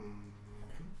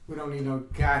We don't need no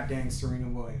goddamn Serena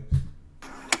Williams.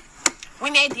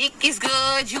 When that dick is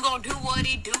good, you gon' do what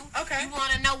it do. Okay. You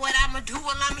wanna know what I'ma do?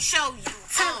 Well, I'ma show you.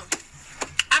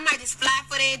 I might just fly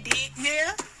for that dick.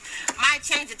 Yeah. Might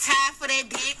change the tire for that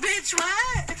dick. Bitch,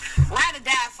 what? Ride or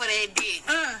die for that dick.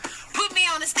 Put me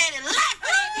on the steady life for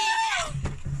that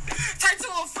dick. Turn to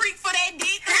a freak for that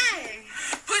dick. Hey.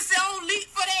 Pussy on leak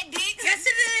for that dick. Yes,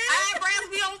 it is. Eyebrows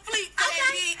be on fleek for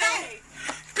that dick. Hey.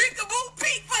 Peekaboo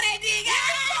peek for that dick.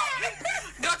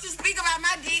 Don't you speak about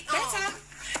my dick. That's all.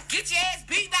 Get your ass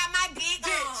beat by my dick.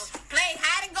 Bitch. Play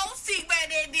hide and go seek by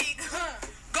that dick.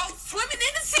 Go swimming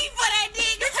in the sea for that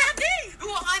dick. Bitch, I did. Do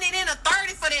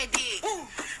 130 for that dick. Ooh.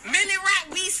 Millie Rock,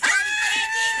 we started for that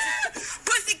dick.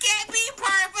 Pussycat be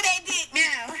purring for that dick.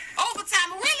 Now.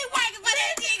 Overtime, really working for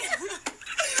that dick.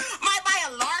 Might buy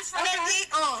a large for that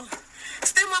dick.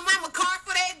 Steal my mama car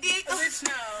for that dick. Bitch,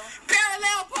 no.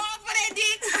 Parallel park for that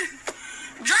dick.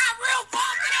 Drive real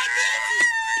far for that dick.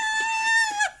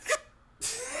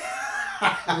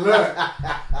 Look,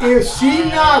 if she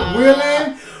not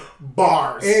willing,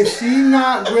 Bars. if she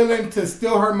not willing to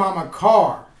steal her mama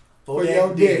car for that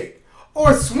your dick,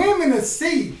 or swim in the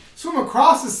sea, swim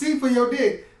across the sea for your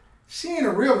dick, she ain't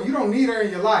a real. You don't need her in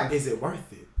your life, Is it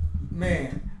worth it?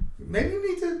 man. Maybe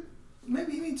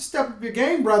you need to step up your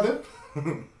game, brother.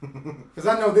 Because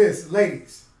I know this,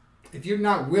 ladies. If you're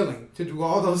not willing to do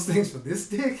all those things for this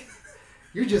dick,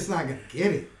 you're just not gonna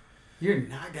get it. You're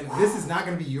not gonna. This is not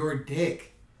gonna be your dick.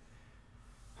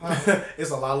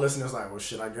 It's a lot of listeners like, well,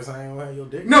 shit, I guess I ain't gonna have your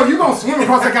dick. No, you gonna swim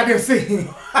across that goddamn sea.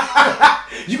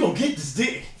 You gonna get this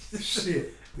dick.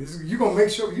 Shit, you gonna make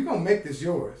sure you gonna make this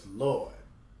yours. Lord.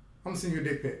 I'm gonna send you a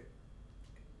dick pic.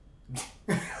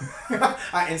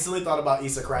 I instantly thought about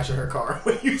Issa crashing her car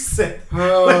when you said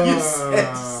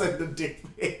send the dick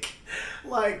pic.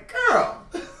 Like, girl.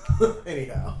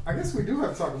 Anyhow. I guess we do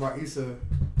have to talk about Issa.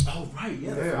 Oh right,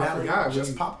 yeah. The Yeah, I finale forgot.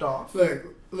 just popped off. Look,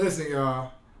 listen,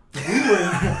 y'all. We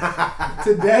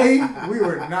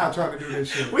were not trying to do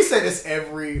this shit. We say this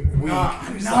every week.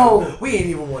 No. Like, we ain't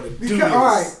even want to do this. All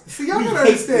right, see, y'all We gotta hate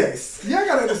understand. this. Y'all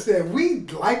gotta understand. We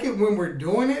like it when we're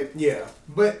doing it, Yeah.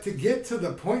 but to get to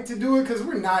the point to do it, because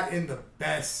we're not in the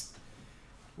best,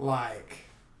 like,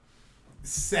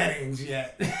 settings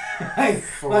yet. like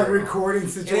real. recording It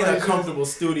situations. ain't a comfortable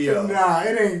studio. Nah,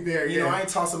 it ain't there You yet. know, I ain't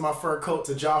tossing my fur coat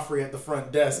to Joffrey at the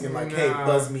front desk and like, hey, Nah.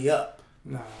 buzz me up.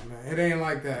 Nah, man, it ain't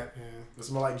like that, man. It's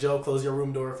more like, Joe, close your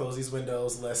room door, close these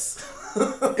windows, less.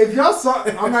 If y'all saw,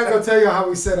 I'm not gonna tell you how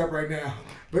we set up right now,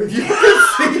 but if you can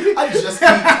see,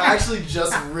 I actually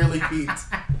just really peeked.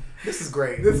 This is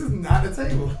great. this is not a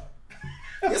table.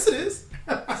 Yes, it is.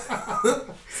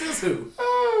 Says who?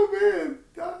 Oh man,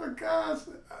 oh my gosh!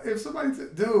 If somebody,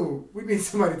 dude, we need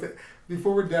somebody to.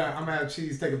 Before we're done, I'm gonna have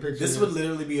Cheese take a picture. This of would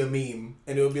literally be a meme,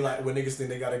 and it would be like when niggas think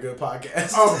they got a good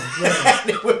podcast. Oh man, And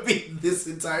it would be this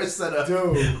entire setup.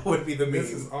 Dude, would be the meme.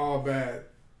 this is all bad,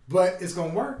 but it's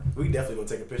gonna work. We definitely gonna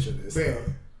take a picture of this.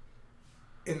 Man,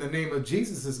 in the name of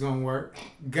Jesus, it's gonna work.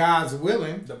 God's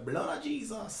willing. The blood of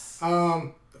Jesus.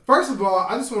 First of all,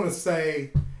 I just want to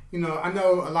say, you know, I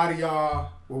know a lot of y'all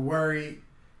were worried.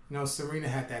 You know, Serena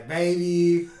had that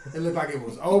baby. It looked like it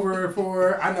was over for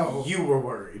her. I know. You were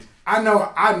worried. I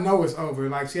know it's over.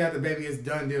 Like, she had the baby. It's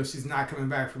done deal. She's not coming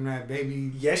back from that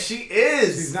baby. Yes, she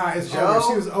is. She's not. It's Joe. over.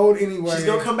 She was old anyway. She's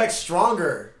gonna come back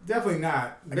stronger. Definitely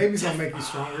not. The baby's gonna make you I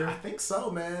stronger. think so,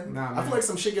 man. Nah, I man. feel like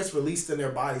some shit gets released in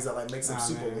their bodies that like makes them Nah,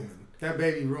 superwoman. man. That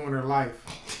baby ruined her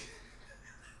life.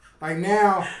 Like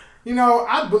now, you know,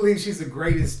 I believe she's the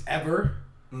greatest ever.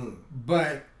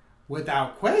 But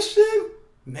without question,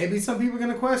 maybe some people are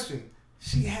gonna question.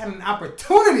 She had an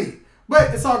opportunity.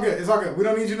 But it's all good. It's all good. We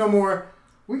don't need you no more.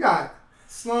 We got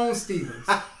Sloane Stephens.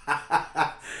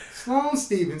 Sloane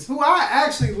Stephens, who I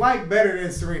actually like better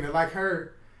than Serena. Like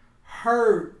her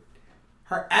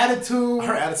attitude.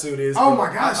 Her attitude is. Oh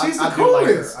my God, she's the I do like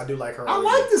her. coolest. I do like her. I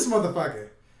already. like this motherfucker.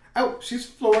 Oh, she's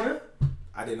from Florida.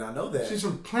 I did not know that. She's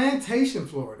from Plantation,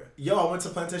 Florida. Yo, I went to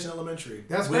Plantation Elementary.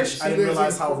 That's which great. She I didn't lives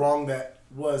realize in- how wrong that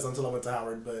was until I went to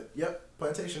Howard. But yep,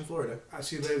 Plantation, Florida.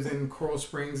 She lives in Coral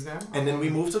Springs now. And then we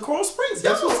moved to Coral Springs.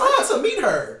 That's That's what what's I had to meet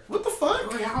her. What the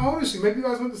fuck? Wait, how old is she? Maybe you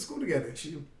guys went to school together.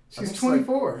 She's I think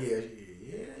 24. Like, yeah,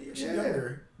 she's Yeah.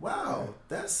 younger. Wow,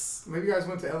 that's Maybe you guys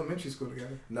went to elementary school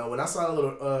together. no. When I saw a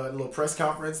little press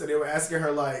conference and they were asking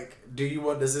her like, "Do you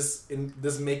want? Does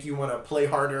this make you want to play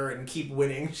harder and keep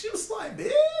winning?" She was like,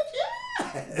 "Bitch,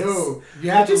 yes." Dude,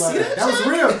 you have Did to you love see that. that That was shit?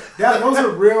 real. Those are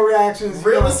real reactions.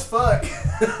 Real you know. as fuck.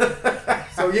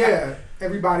 So yeah,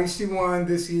 everybody, she won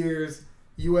this year's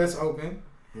U.S. Open.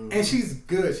 And she's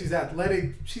good. She's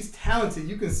athletic. She's talented.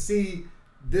 You can see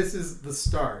this is the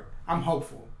start. I'm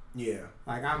hopeful. Yeah.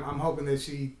 Like I'm hoping that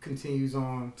she continues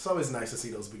on. It's always nice to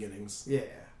see those beginnings. Yeah.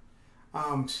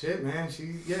 Shit, man.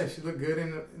 She looked good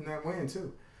in that win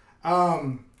too.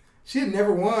 She had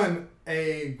never won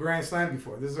a Grand Slam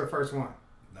before. This is her first one.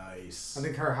 Nice. I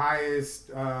think her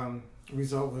highest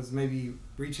result was maybe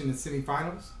reaching the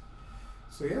semifinals.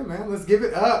 So yeah, man, let's give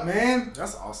it up, man.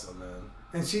 That's awesome, man.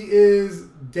 And she is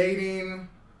dating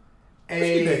Who's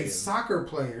she dating? soccer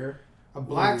player, a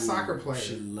black soccer player.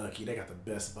 She lucky. They got the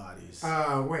best bodies.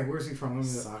 Wait, where's he from? Let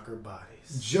me look. Soccer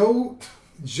bodies.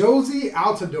 Josie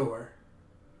Altador.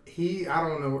 I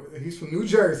don't know. He's from New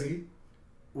Jersey.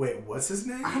 Wait, what's his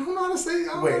name? I don't know how to say.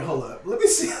 Hold up. Let me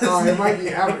see. It might be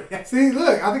African. See,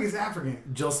 look, I think it's African.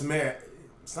 Josimar.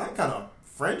 It's not kind of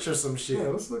French or some shit. Yeah,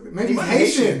 let's look. Maybe he's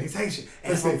Haitian. He's Haitian.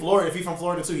 And from Florida. If he's from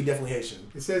Florida too, he's definitely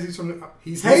Haitian. It says he's Haitian.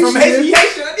 He's from Haitian. He's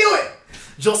Haitian. I knew it.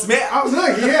 Josimar. Oh,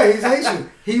 look, yeah, he's Haitian.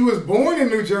 He was born in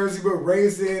New Jersey but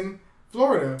raised in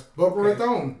Florida, Boca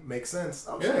Raton. Makes sense.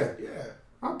 Oh, Yeah. shit.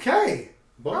 Yeah. Okay.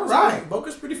 Boca's All right.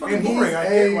 Boca's pretty fucking And he's boring. I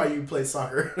get why you play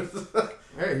soccer.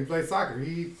 Hey, he played soccer.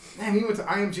 He went to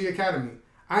IMG Academy.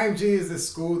 IMG is this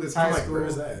school, this high school. Where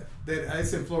is that?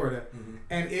 It's in Florida. Mm-hmm.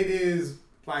 And it is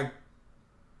like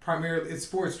primarily, it's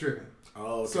sports driven.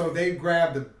 Oh, okay. So they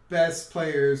grab the best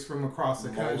players from across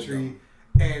the Mold country them.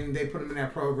 and they put them in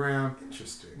that program.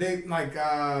 Interesting. They like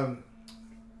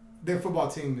their football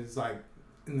team is like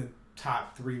in the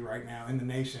top 3 right now in the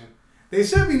nation. They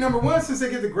should be number 1 since they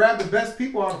get to grab the best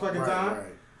people all the fucking time. Right.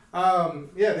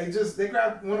 Yeah, they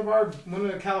grabbed one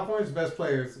of California's best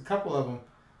players, a couple of them,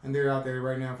 and they're out there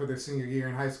right now for their senior year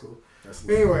in high school.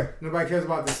 Anyway, nobody cares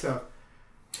about this stuff.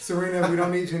 Serena, we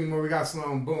don't need you anymore. We got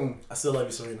Sloan. Boom. I still love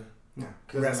you, Serena. Yeah,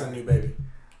 Congrats on the new baby.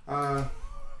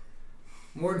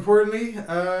 More importantly,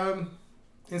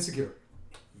 Insecure.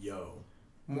 Yo.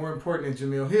 More important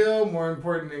than Jamil Hill. More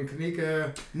important than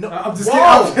Kanika. No, I'm just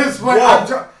whoa, kidding. I'm just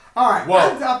whoa. all right. Whoa.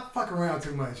 I fuck around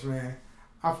too much, man.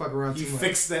 I fuck around too You much.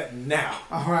 fix that now.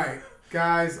 All right,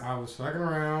 guys. I was fucking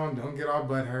around. Don't get all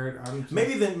butthurt.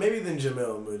 Maybe then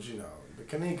Jamil, but you know, but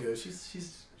Kanika,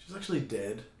 she's actually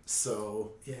dead.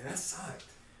 So Yeah, that sucked.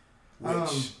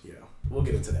 which yeah, we'll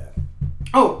get into that.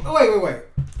 Oh, wait.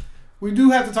 We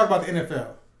do have to talk about the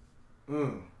NFL.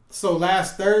 So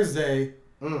last Thursday,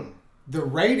 the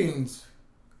ratings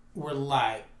were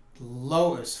like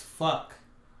low as fuck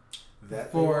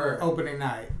for opening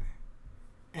night.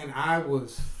 And I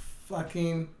was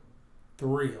fucking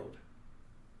thrilled.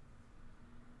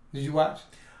 Did you watch?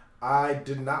 I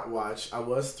did not watch. I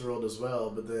was thrilled as well,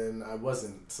 but then I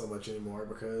wasn't so much anymore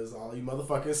because all you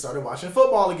motherfuckers started watching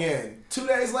football again 2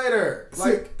 days later.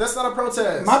 Like, that's not a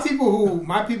protest. My people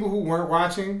who weren't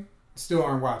watching still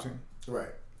aren't watching.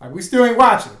 Right. Like, we still ain't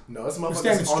watching. No, it's standing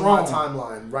motherfuckers on my strong.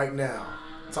 timeline right now.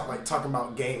 Talking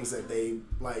about games that they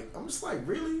like. I'm just like,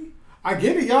 really? I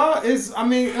get it, y'all.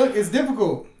 Look, it's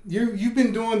difficult. You've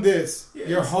been doing this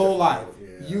your whole life.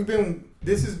 Yeah.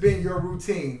 This has been your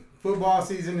routine. Football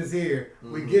season is here.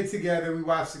 We get together, we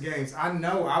watch the games. I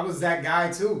know, I was that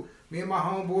guy too. Me and my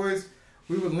homeboys,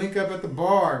 we would link up at the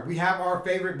bar. We have our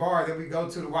favorite bar that we go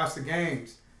to watch the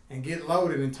games and get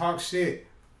loaded and talk shit.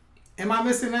 Am I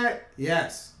missing that?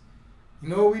 Yes. You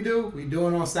know what we do? We do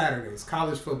it on Saturdays,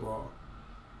 college football.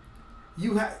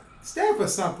 Stand for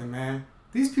something, man.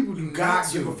 These people do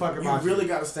not give a fuck about you. You really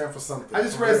got to stand for something. I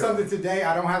just read something today.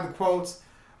 I don't have the quotes,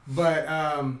 but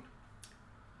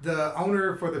the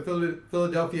owner for the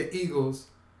Philadelphia Eagles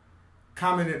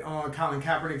commented on Colin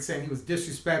Kaepernick saying he was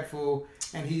disrespectful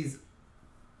and he's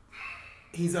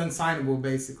unsignable,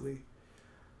 basically.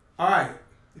 All right.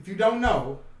 If you don't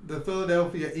know, the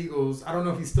Philadelphia Eagles, I don't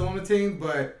know if he's still on the team,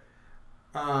 but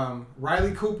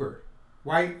Riley Cooper,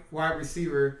 white wide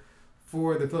receiver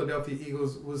for the Philadelphia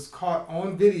Eagles, was caught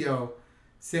on video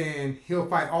saying he'll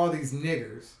fight all these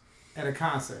niggers at a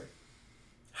concert.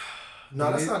 No,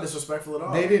 that's not disrespectful at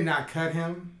all. They did not cut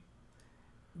him.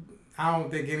 I don't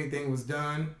think anything was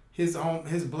done. His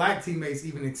black teammates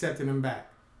even accepted him back.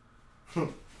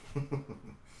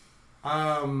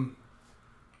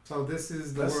 So this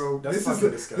is the world. This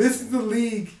is the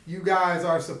league you guys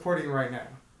are supporting right now.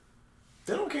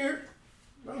 They don't care.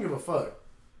 They don't give a fuck.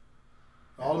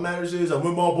 All that matters is I'm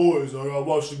with my boys. I gotta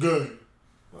watch the game.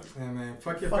 Yeah, man.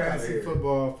 Fuck your fantasy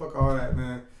football. Fuck all that,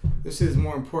 man. This shit is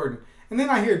more important. And then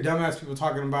I hear dumbass people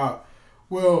talking about,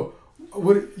 well,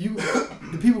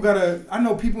 the people gotta. I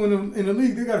know people in the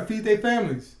league. They gotta feed their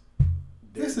families.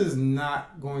 This is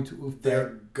not going to affect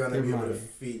They're gonna their be able money. to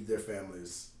feed their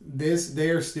families,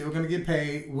 They're still going to get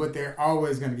paid what they're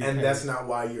always going to get paid. and that's not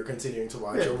why you're continuing to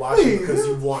watch. Yeah, You're watching please. because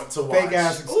you want to watch. Fake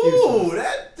ass excuses. Ooh,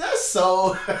 that's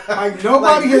so. Like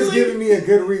nobody has really? given me a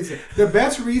good reason. The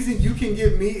best reason you can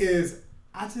give me is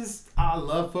I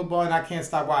love football and I can't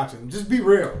stop watching. Just be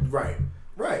real. Right.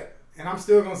 And I'm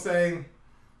still gonna say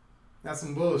that's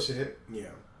some bullshit. Yeah.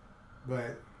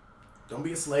 But Don't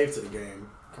be a slave to the game.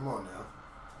 Come on now.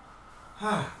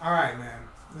 all right, man.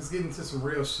 Let's get into some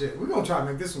real shit. We're gonna try to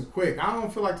make this one quick. I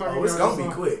don't feel like talking. Oh, it's gonna be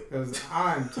quick. Because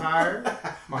I'm tired.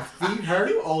 My feet hurt.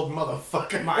 You old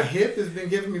motherfucker. My hip has been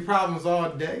giving me problems all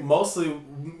day. Mostly,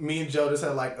 me and Joe just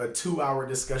had like a 2-hour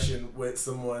discussion with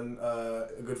someone, a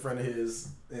good friend of his.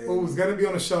 And Who was gonna be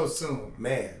on the show soon.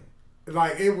 man,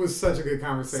 Like it was such a good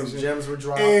conversation. some gems were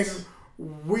dropped. And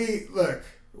we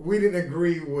didn't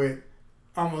agree with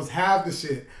almost half the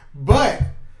shit, but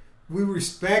we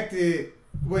respected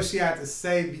what she had to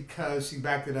say because she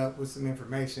backed it up with some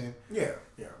information. yeah.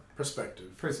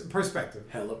 Perspective. Perspective.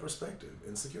 Hella perspective.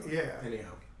 Insecure. Yeah.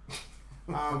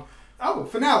 Anyhow.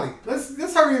 Finale. Let's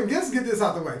hurry up. Let's get this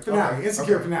out the way. Finale. Okay,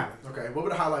 Insecure okay. finale. Okay. What were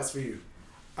the highlights for you?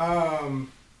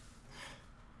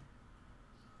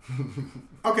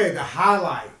 Okay, the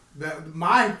highlight.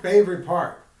 My favorite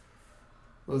part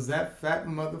was that fat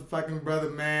motherfucking brother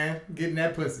man getting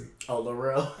that pussy. Oh,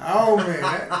 Laurel. Oh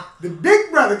man, the big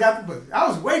brother got the pussy. I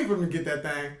was waiting for him to get that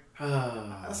thing.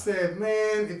 I said,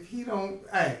 man, if he don't,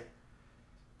 hey,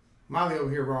 Molly over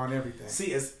here raw on everything.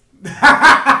 See, it's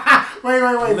wait.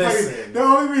 Listen. The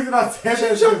only reason I said she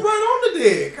that jumped is right on the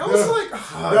dick. I was like,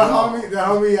 the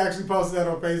homie actually posted that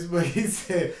on Facebook. He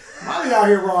said, Molly out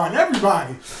here raw on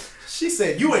everybody. She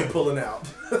said, you ain't pulling out.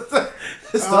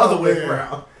 It's the other way man.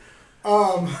 around.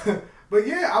 But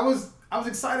yeah, I was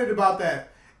excited about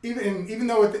that. Even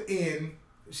though at the end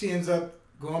she ends up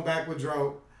going back with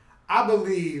Dro, I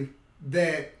believe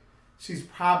that she's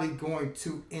probably going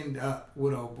to end up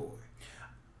with old boy.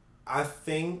 I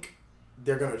think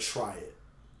they're going to try it.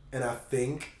 And I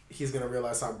think he's going to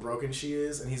realize how broken she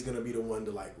is, and he's going to be the one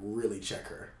to, like, really check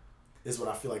her, is what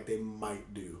I feel like they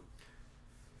might do.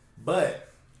 But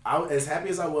as happy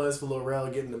as I was for Laurel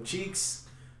getting them cheeks,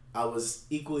 I was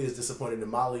equally as disappointed in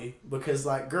Molly because,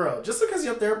 like, girl, just because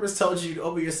your therapist told you to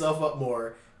open yourself up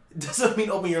more doesn't mean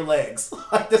open your legs.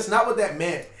 Like, that's not what that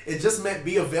meant. It just meant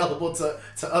be available to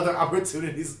other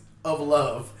opportunities of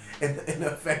love and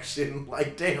affection.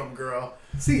 Like, damn, girl.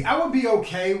 See, I would be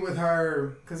okay with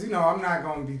her because I'm not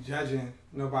gonna be judging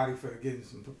nobody for getting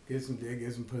some dick,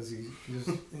 getting some pussy, just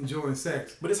enjoying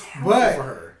sex. But it's hard for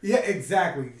her. Yeah,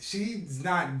 exactly. She's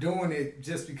not doing it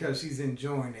just because she's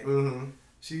enjoying it. Mm-hmm.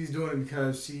 She's doing it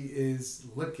because she is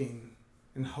looking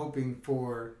and hoping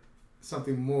for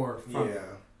something more from it.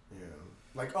 Yeah.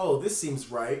 Like, oh, this seems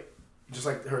right. Just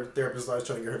like her therapist is always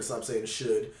trying to get her to stop saying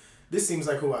should. This seems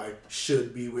like who I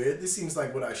should be with. This seems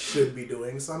like what I should be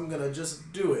doing, so I'm going to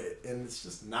just do it. And it's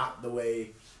just not the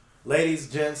way, ladies,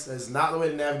 gents, that's not the way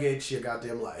to navigate your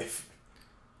goddamn life.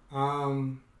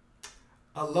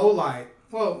 A low light.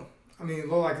 Well, I mean,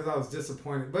 low light because I was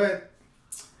disappointed, but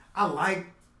I like,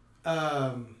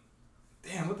 damn,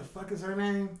 what the fuck is her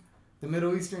name? The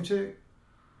Middle Eastern chick?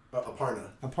 Aparna.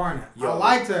 I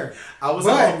liked her. I was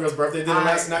at homegirl's birthday dinner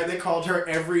last night. They called her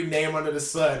every name under the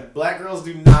sun. Black girls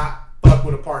do not fuck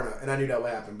with Aparna, and I knew that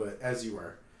would happen. But as you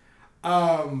were,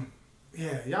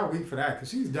 yeah, y'all weak for that because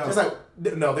she's dope. it's like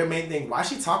no, their main thing. Why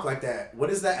she talk like that? What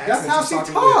is that accent? That's how she's she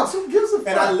talking talks. with? Who gives a fuck?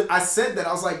 And I said that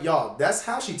I was like, y'all, that's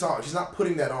how she talks. She's not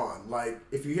putting that on. Like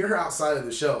if you hear her outside of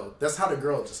the show, that's how the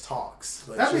girl just talks.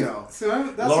 But that's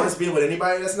Lawrence being with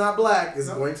anybody that's not black is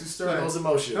going to stir those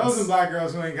emotions. Those are black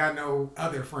girls who ain't got no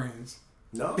other friends.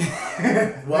 No.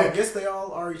 Well, I guess they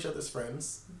all are each other's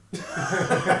friends. They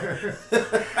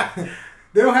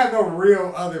don't have no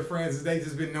real other friends. They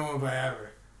just been knowing forever.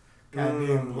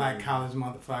 Goddamn black college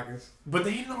motherfuckers. But they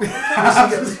ain't no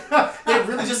they're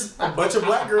really just a bunch of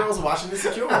black girls watching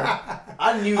Insecure.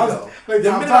 I knew though. Like, the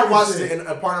I'm minute I talking watched shit. it and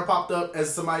a partner popped up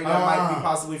as somebody that might be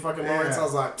possibly fucking Lawrence, yeah. I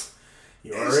was like,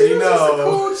 you And already she was know. just a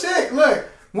cool chick. Look,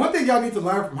 one thing y'all need to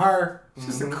learn from her, she's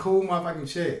just a cool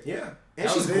motherfucking chick. Yeah. And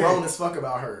That she's was it. grown as fuck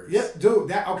about hers. Yeah, dude,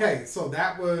 so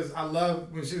that was, I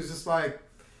love when she was just like,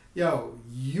 yo,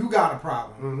 you got a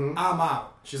problem. I'm out.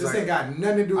 She's this like, ain't got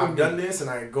nothing to do with I've me. done this and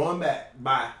I ain't going back.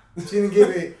 Bye. She didn't give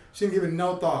it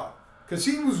no thought. Cause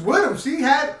she was with him. She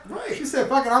said,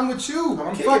 fuck it, I'm with you.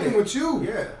 I'm fucking with you.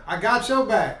 Yeah. I got your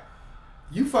back.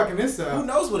 You fucking this up. Who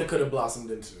knows what it could have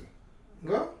blossomed into?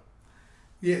 Well,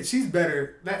 yeah, she's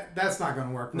better. That's not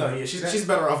gonna work for No, her. yeah, she's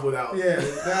better off without. Yeah,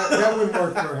 that wouldn't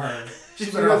work for her. She's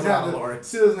She better off doesn't have without the- Lawrence.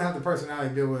 She doesn't have the personality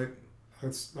to deal with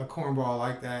a cornball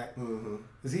like that. Mm-hmm.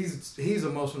 Cause he's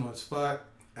emotional as fuck.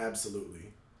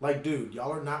 Absolutely. Like, dude,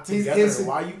 y'all are not He's together.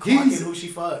 Why are you clocking who she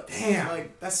fucked? Damn.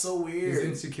 Like, that's so weird. He's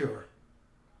insecure.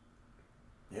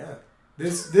 Yeah.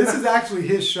 This is actually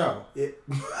his show. This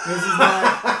is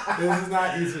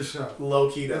not Issa's show.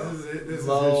 Low key though. This is his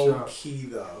Low show. key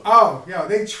though. Oh, yo,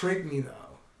 they tricked me though.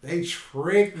 They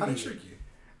tricked me. How they trick you?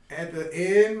 At the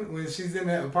end, when she's in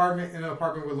the apartment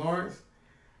with Lawrence,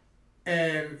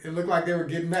 and it looked like they were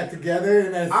getting back together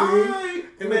in that scene,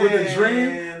 and with the dream.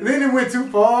 And then it went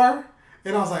too far,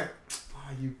 and I was like, "Oh,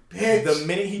 you bitch!" The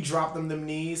minute he dropped them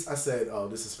nees, I said, "Oh,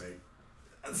 this is fake."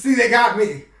 See, they got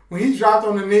me when he dropped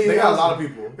on the knee. They got a lot of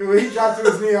people. When he dropped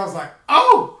to his knee, I was like,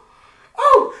 "Oh,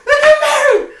 they get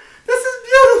married. This is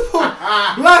beautiful.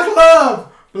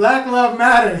 Black love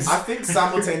matters." I think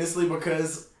simultaneously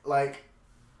because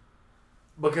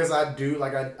I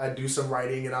do some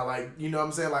writing and I like, you know what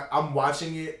I'm saying? Like I'm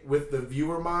watching it with the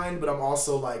viewer mind, but I'm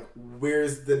also like,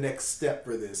 where's the next step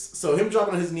for this? So him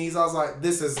dropping on his knees, I was like,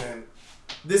 this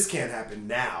can't happen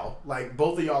now. Like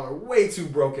both of y'all are way too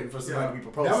broken for somebody to be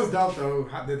proposing. That was dope though,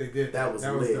 how that they did. That was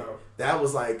lit. Was dope.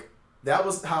 That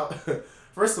was how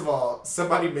first of all,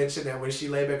 somebody mentioned that when she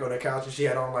lay back on the couch and she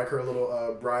had on like her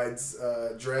little bride's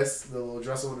dress, the little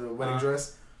dress with the wedding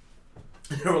dress.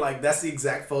 They were like, that's the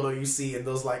exact photo you see in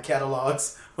those like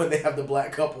catalogs when they have the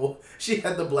black couple. She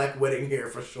had the black wedding hair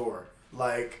for sure.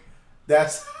 Like,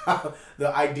 that's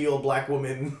the ideal black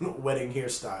woman wedding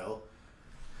hairstyle.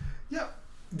 Yeah.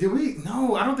 Did we?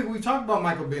 No, I don't think we talked about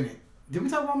Michael Bennett. Did we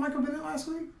talk about Michael Bennett last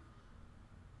week?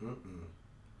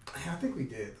 Yeah, I think we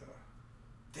did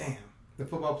though. Damn. The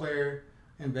football player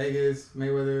in Vegas,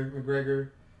 Mayweather,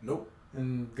 McGregor. Nope.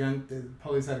 And the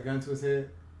police had a gun to his head.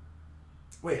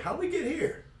 Wait, how'd we get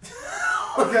here?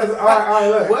 Because, all right,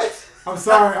 look. What? I'm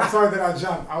sorry that I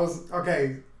jumped.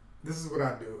 Okay, this is what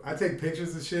I do. I take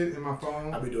pictures of shit in my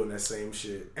phone. I be doing that same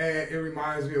shit. And it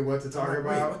reminds me of what to talk about.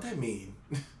 Wait, what that mean?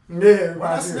 Yeah,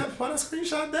 why not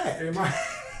screenshot that?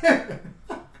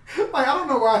 Like, I don't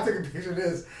know why I took a picture of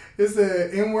this. It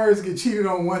said, N-words get cheated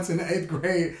on once in the 8th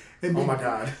grade. And be, oh my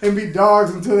God. And be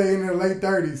dogs until they in their late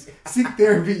 30s. Seek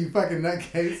therapy, you fucking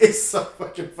nutcase. It's so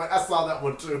fucking funny. I saw that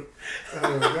one too.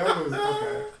 That was,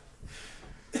 okay.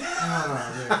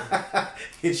 Oh, man.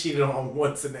 Get cheated on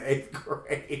once in the 8th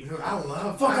grade. Dude, I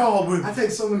love fuck all women. I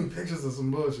take so many pictures of some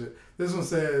bullshit. This one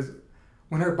says,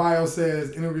 when her bio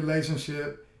says, in a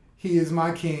relationship, he is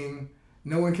my king,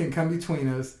 no one can come between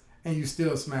us, and you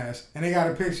still smash. And they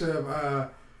got a picture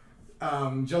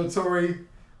of Joe Torre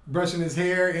brushing his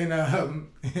hair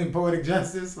in Poetic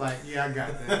Justice. Like, yeah, I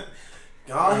got that.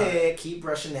 Go ahead, keep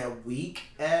brushing that weak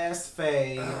ass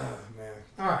fade. Man.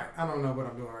 All right, I don't know what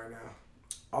I'm doing right now.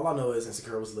 All I know is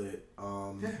Insecure was lit.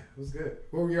 Yeah, it was good.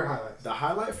 What were your highlights? The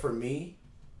highlight for me,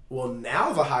 well,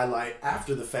 now the highlight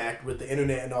after the fact with the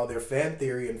internet and all their fan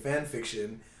theory and fan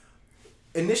fiction.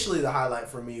 Initially, the highlight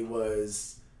for me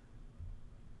was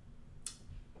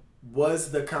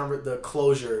the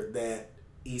closure that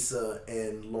Issa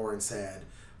and Lawrence had.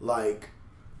 Like,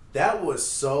 that was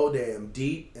so damn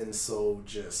deep and so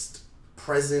just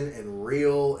present and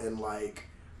real. And like,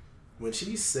 when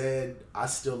she said, I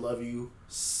still love you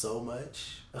so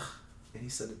much, and he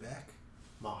said it back,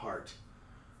 my heart,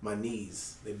 my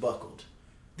knees, they buckled.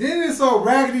 Then this old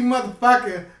raggedy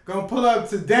motherfucker gonna pull up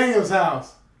to Daniel's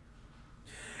house.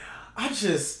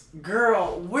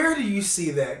 Girl, where do you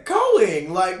see that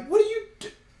going? Like, what do you do?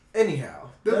 Anyhow.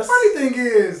 The funny thing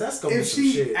is, that's gonna if be some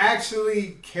she shit.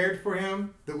 actually cared for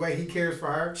him the way he cares for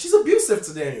her. She's abusive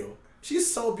to Daniel.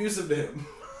 She's so abusive to him.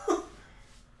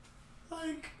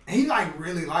 Like, he like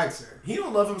really likes her. He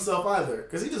don't love himself either,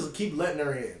 because he just keep letting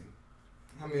her in.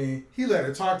 I mean, he let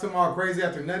her talk to him all crazy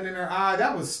after nothing in her eye.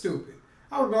 That was stupid.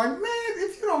 I would be like, man,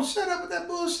 if you don't shut up with that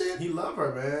bullshit. He love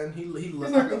her, man. I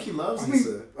think he loves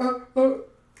Issa. Get the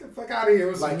fuck out of here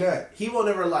with some nut. He won't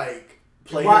ever like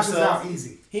play washes himself. out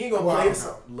easy. He ain't gonna play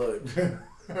himself. Look,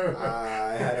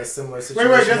 I had a similar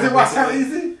situation. Wait, does it wash out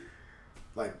easy?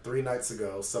 Like 3 nights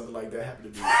ago, something like that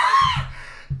happened to me.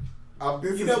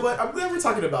 You know what? I'm glad we're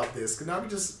talking about this, because now we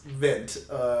just vent.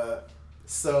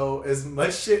 So, as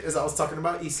much shit as I was talking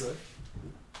about Issa,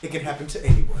 it can happen to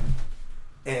anyone.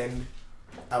 And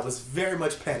I was very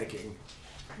much panicking.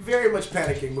 Very much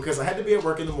panicking, because I had to be at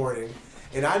work in the morning,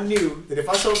 and I knew that if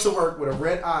I showed up to work with a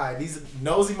red eye, these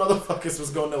nosy motherfuckers was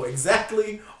going to know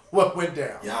exactly what went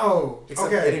down. Yo,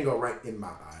 Except it didn't go right in my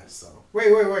eye, so.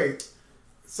 Wait.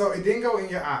 So it didn't go in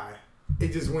your eye.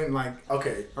 It just went like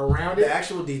okay around it. The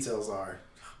actual details are,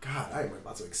 God, I am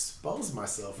about to expose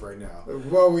myself right now.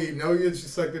 Well, we know you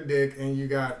sucked a dick and you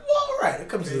got... Well, all right, it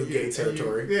comes to the gay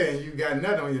territory. And you got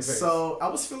nut on your face. So I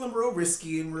was feeling real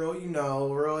risky and real,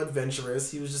 real adventurous.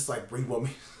 He was just like, where you want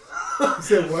me? You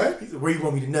said what? He said, where you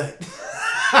want me to nut?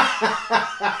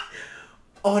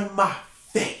 On my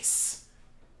face.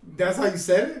 That's how you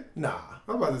said it? Nah.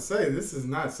 I'm about to say, this is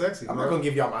not sexy, I'm bro. not going to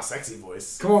give y'all my sexy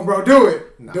voice. Come on, bro. Do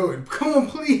it. No. Do it. Come on,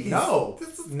 please. No.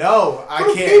 No,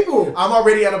 I can't. People. I'm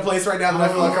already at a place right now that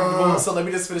I feel uncomfortable, so let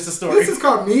me just finish the story. This is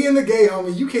called Me and the Gay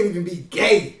Homie. You can't even be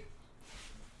gay.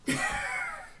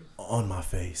 On my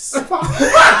face.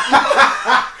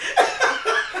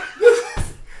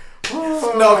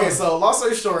 No, okay, so long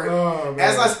story short,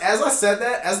 as I said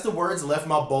that, as the words left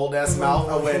my bold ass mouth,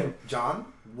 I went, John,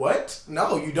 what?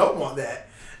 No, you don't want that.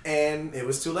 And it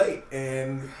was too late.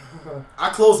 And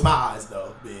I closed my eyes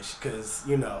though, bitch, because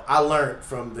I learned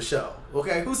from the show.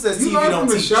 Okay, who says you TV learned don't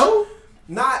from teach? The show?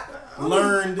 Not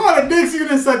learned. Oh, the dicks you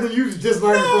didn't say that you just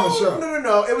learned from the show.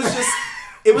 No. It was just.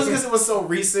 It was because it was so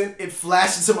recent. It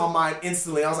flashed into my mind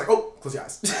instantly. I was like, oh, close your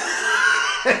eyes.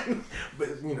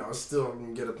 But, still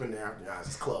get up in there after your eyes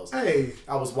is closed. Hey.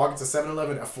 I was walking to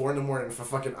 7-Eleven at 4 a.m. for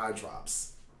fucking eye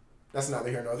drops. That's neither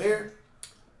here nor there.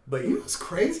 But you know what's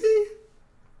crazy?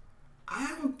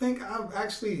 I don't think I've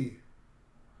nutted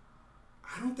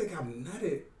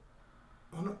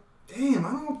on a... Damn,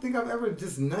 I don't think I've ever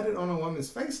just nutted on a woman's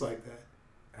face like that.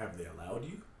 Have they allowed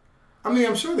you? I mean,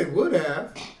 I'm sure they would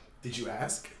have. Did you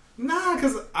ask? Nah,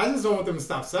 because I just don't want them to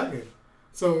stop sucking.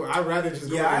 So I'd rather just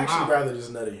go. Yeah, I actually rather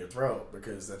just nut in your throat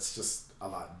because that's just a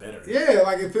lot better. Yeah,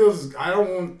 like it feels. I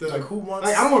don't want the. Like who wants?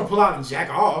 Like I don't want to pull out and jack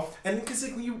off. And because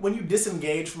like, when you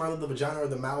disengage from either the vagina or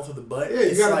the mouth or the butt, yeah,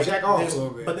 you gotta like, jack off a little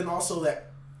bit. But then also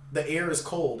that the air is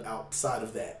cold outside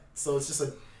of that, so it's just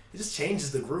like it just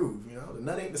changes the groove. The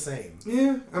nut ain't the same.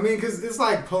 Yeah, I mean, because it's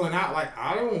like pulling out. Like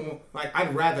I don't like.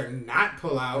 I'd rather not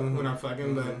pull out when I'm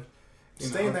fucking, but.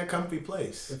 Stay in that comfy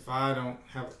place. If I don't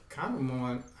have a condom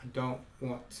on, I don't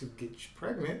want to get you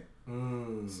pregnant.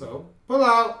 So, pull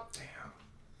out. Damn.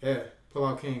 Yeah, pull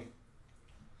out king.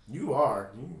 You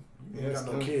are. You ain't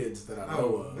got no kids that I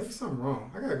know of. Maybe something wrong.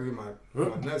 I gotta go get my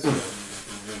nuts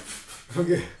checked.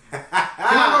 Okay.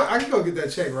 I can go get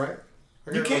that check, right?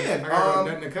 You can. I gotta go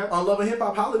nut in the cup. On Love and Hip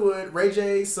Hop Hollywood, Ray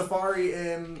J, Safari,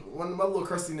 and one of my little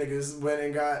crusty niggas went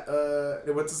and got,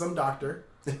 they went to some doctor.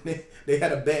 They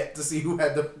had a bet to see who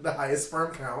had the highest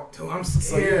sperm count. Dude, I'm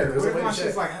scared. So, what if my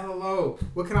shit's like hella low?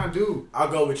 What can I do? I'll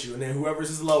go with you, and then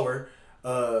whoever's is lower,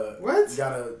 what?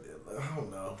 Gotta, I don't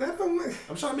know. That don't make...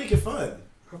 I'm trying to make it fun.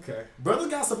 Okay.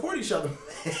 Brothers gotta support each other,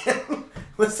 man.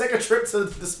 Let's take a trip to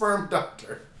the sperm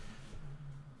doctor.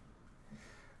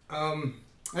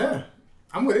 Yeah.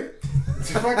 I'm with it.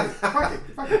 Fuck it.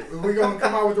 We're gonna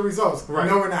come out with the results. Right.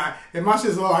 No, we're not. If my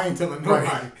shit's low, I ain't telling nobody.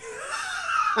 Right.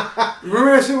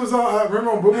 Remember that shit was on.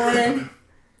 Remember on Boomerang?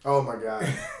 Oh my god.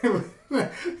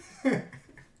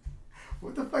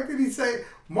 What the fuck did he say?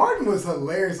 Martin was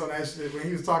hilarious on that shit when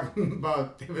he was talking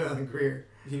about David Allen Greer.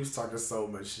 He was talking so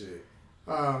much shit.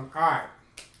 All right.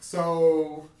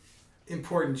 So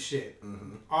important shit.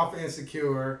 Off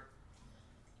Insecure.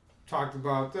 Talked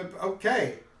about the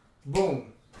okay.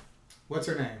 Boom. What's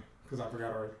her name? Because I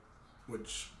forgot already.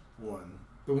 Which one?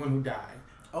 The one who died.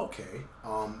 Okay.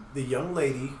 The young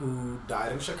lady who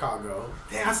died in Chicago.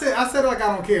 Damn, I said it like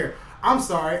I don't care. I'm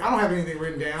sorry. I don't have anything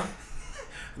written down.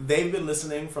 They've been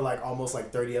listening for almost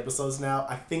 30 episodes now.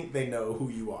 I think they know who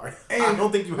you are. And I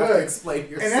don't think you have to explain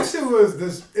yourself. And that shit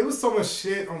was it was so much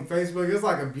shit on Facebook. It was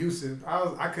abusive.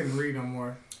 I couldn't read no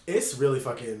more. It's really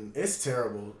it's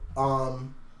terrible.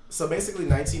 So basically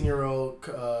 19-year-old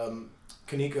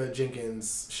Kanika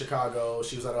Jenkins, Chicago.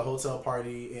 She was at a hotel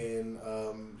party in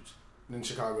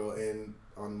Chicago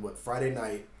on Friday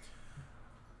night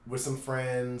with some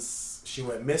friends. She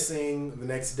went missing. The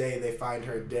next day they find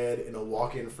her dead in a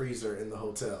walk-in freezer in the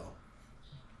hotel.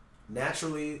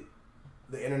 Naturally,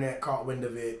 the internet caught wind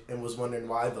of it and was wondering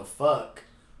why the fuck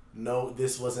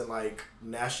this wasn't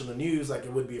national news like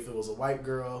it would be if it was a white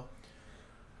girl.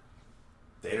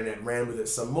 The internet ran with it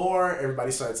some more.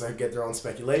 Everybody started to get their own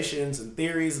speculations and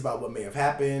theories about what may have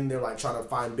happened. They're trying to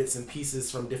find bits and pieces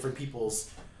from different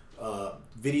people's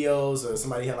videos. Or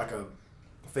somebody had a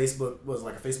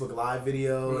Facebook Live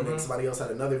video, and then somebody else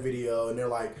had another video, and they're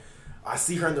like, I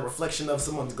see her in the reflection of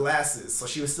someone's glasses, so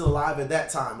she was still alive at that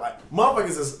time.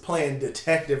 Motherfuckers is playing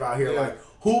detective out here. Yeah.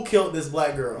 Who killed this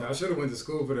black girl? Yeah, I should have went to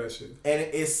school for that shit. And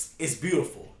it's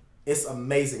beautiful. It's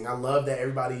amazing. I love that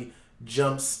everybody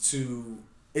jumps to.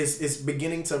 It's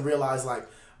beginning to realize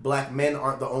black men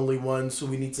aren't the only ones who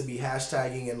we need to be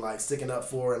hashtagging and sticking up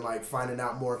for and finding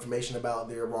out more information about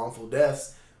their wrongful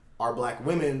deaths. our black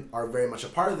women are very much a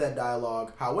part of that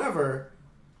dialogue. However,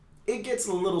 it gets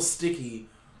a little sticky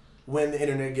when the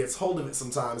internet gets hold of it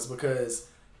sometimes, because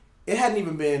it hadn't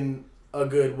even been a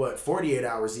good, 48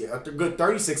 hours yet, a good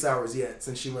 36 hours yet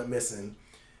since she went missing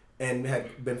and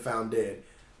had been found dead.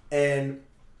 And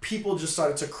people just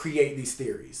started to create these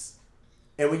theories.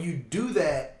 And when you do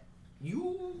that,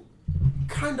 you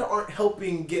kind of aren't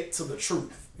helping get to the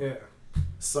truth. Yeah.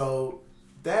 So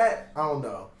that, I don't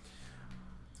know.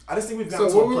 I just think we've gotten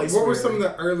to a place what were some of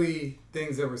the early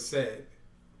things that were said?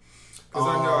 Because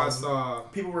I know I saw...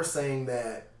 People were saying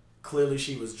that clearly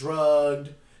she was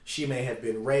drugged. She may have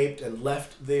been raped and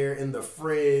left there in the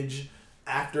fridge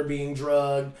after being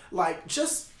drugged. Like,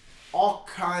 just all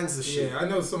kinds of shit. Yeah, I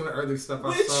know some of the early stuff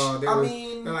I saw.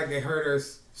 They heard her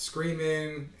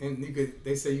screaming, and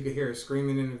they say you could hear her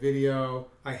screaming in the video,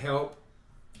 like, help.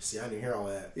 See, I didn't hear all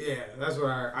that. Yeah, that's what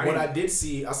I did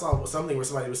see, I saw something where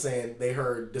somebody was saying they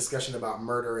heard discussion about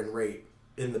murder and rape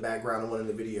in the background of one of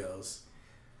the videos.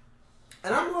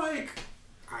 And I'm like,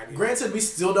 granted, we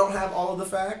still don't have all of the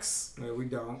facts. No, we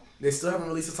don't. They still haven't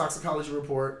released a toxicology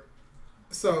report.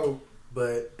 So,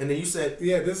 and then you said...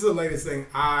 Yeah, this is the latest thing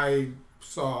I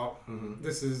saw. Mm-hmm.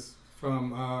 This is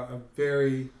from a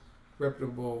very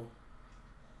reputable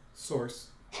source.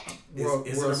 Is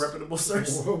it a reputable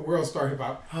source? World Star Hip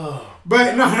Hop.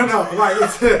 But no. Like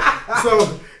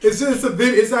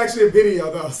it's actually a video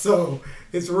though, so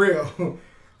it's real.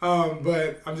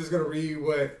 But I'm just gonna read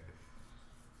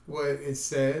what it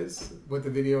says, what the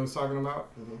video is talking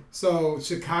about. Mm-hmm. So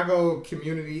Chicago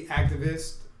community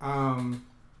activist,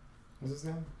 what's his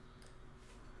name?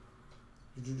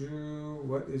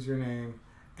 What is your name?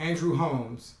 Andrew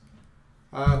Holmes.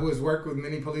 Who has worked with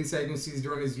many police agencies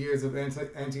during his years of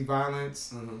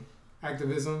anti-violence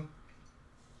activism,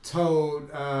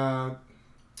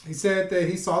 he said that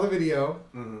he saw the video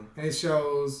and it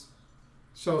shows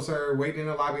her waiting in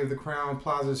the lobby of the Crown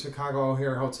Plaza Chicago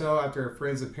O'Hare Hotel after her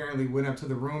friends apparently went up to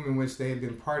the room in which they had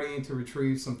been partying to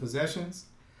retrieve some possessions.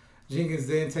 Jenkins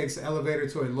then takes the elevator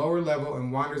to a lower level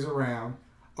and wanders around,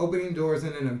 opening doors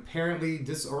in an apparently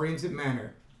disoriented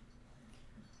manner.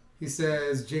 He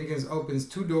says Jenkins opens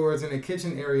 2 doors in a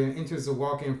kitchen area and enters a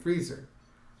walk-in freezer.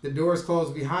 The doors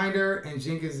close behind her and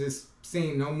Jenkins is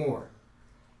seen no more.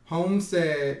 Holmes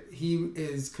said he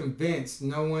is convinced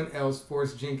no one else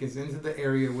forced Jenkins into the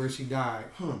area where she died.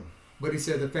 But he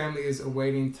said the family is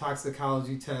awaiting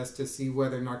toxicology tests to see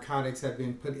whether narcotics have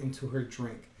been put into her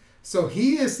drink. So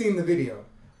he has seen the video.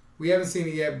 We haven't seen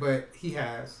it yet, but he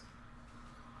has.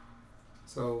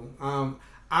 So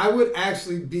I would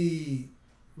actually be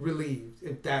relieved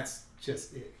if that's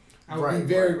just it. I would be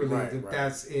very relieved if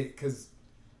that's it, because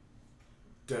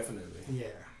definitely, yeah.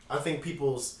 I think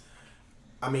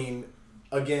again,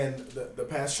 the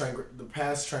past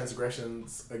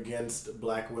transgressions against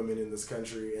black women in this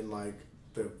country, and like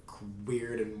the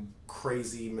weird and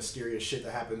crazy, mysterious shit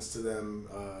that happens to them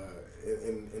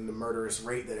in the murderous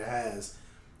rate that it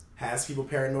has people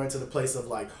paranoid to the place of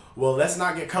like, well, let's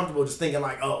not get comfortable just thinking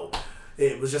like, oh,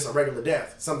 it was just a regular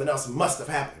death. Something else must have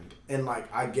happened. And,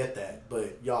 like, I get that.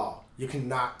 But, y'all, you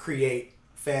cannot create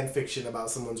fan fiction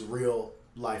about someone's real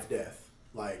life death.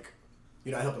 Like,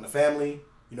 you're not helping the family.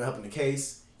 You're not helping the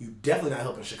case. You're definitely not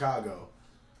helping Chicago.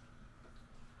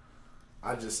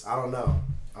 I don't know.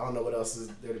 I don't know what else is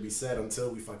there to be said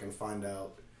until we fucking find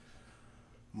out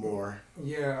more.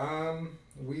 Yeah,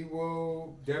 we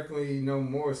will definitely know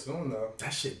more soon, though.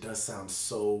 That shit does sound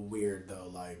so weird, though.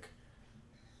 Like...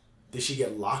 Did she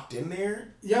get locked in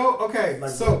there? Yo, okay.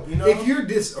 Like, so, if you're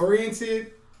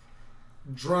disoriented,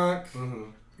 drunk,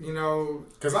 you know...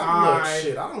 Because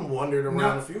I done wandered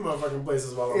around a few motherfucking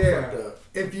places while I'm fucked up.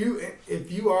 If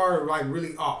you are, like,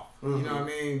 really off, you know what I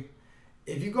mean?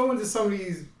 If you go into some of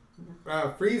these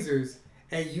freezers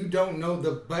and you don't know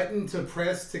the button to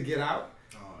press to get out...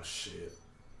 Oh, shit.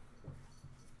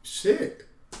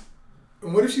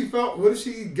 And what if she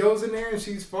goes in there and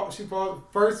she falls?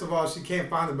 First of all, she can't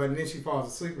find the button, then she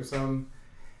falls asleep or something.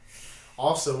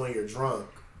 Also, when you're drunk,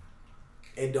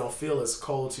 it don't feel as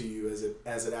cold to you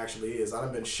as it actually is.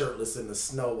 I've been shirtless in the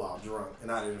snow while drunk,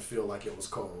 and I didn't feel like it was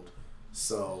cold.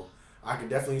 So I could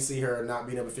definitely see her not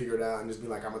being able to figure it out and just be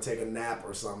like, I'm gonna take a nap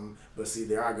or something. But see,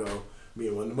 there I go, me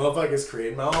and one of the motherfuckers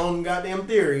creating my own goddamn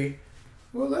theory.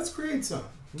 Well, let's create some.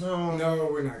 No,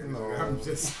 we're not gonna. No. I'm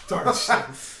just starting shit.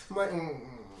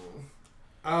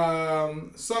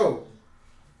 So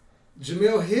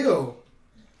Jamil Hill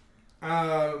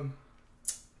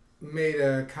made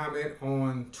a comment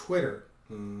on Twitter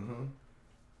on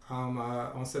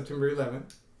September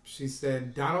 11th. She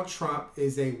said Donald Trump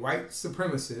is a white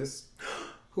supremacist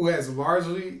who has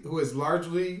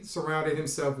largely surrounded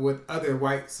himself with other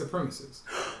white supremacists.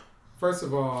 First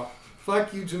of all,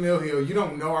 fuck you, Jamil Hill. You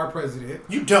don't know our president.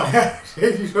 You don't.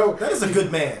 You know, That is a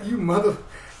good man. You mother...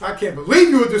 I can't believe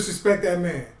you would disrespect that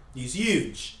man. He's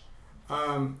huge.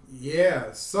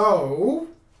 Yeah, so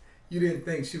you didn't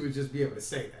think she would just be able to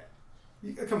say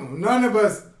that. Come on, none of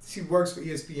us... She works for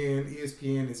ESPN.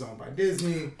 ESPN is owned by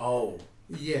Disney. Oh.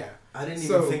 Yeah. I didn't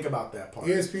even think about that part.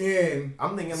 ESPN...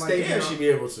 I'm thinking like, yeah, she'd be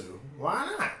able to. Why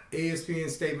not? ESPN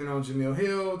statement on Jamil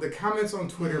Hill. The comments on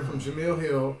Twitter from Jamil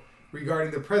Hill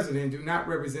regarding the president do not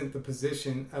represent the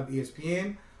position of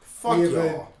ESPN. Fuck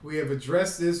y'all. We have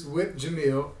addressed this with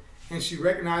Jamil, and she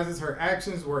recognizes her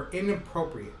actions were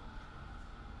inappropriate.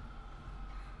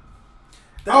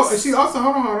 And she also,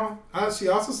 hold on. She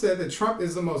also said that Trump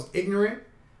is the most ignorant,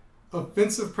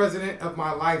 offensive president of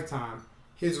my lifetime.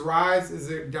 His rise is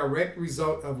a direct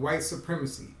result of white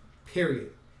supremacy,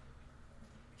 period.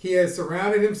 He has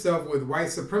surrounded himself with white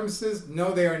supremacists.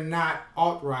 No, they are not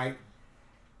alt-right.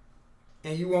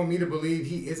 And you want me to believe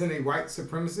he isn't a white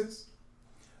supremacist?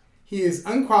 He is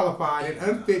unqualified and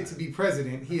unfit to be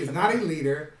president. He is not a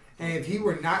leader. And if he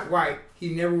were not white, he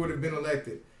never would have been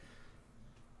elected.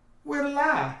 Where the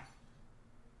lie?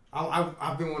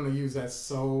 I've been wanting to use that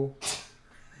so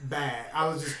bad. I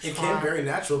was just It came very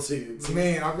natural to you.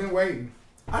 Man, I've been waiting.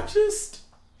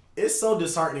 It's so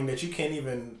disheartening that you can't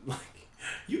even,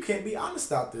 you can't be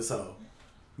honest out this hoe.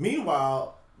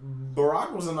 Meanwhile,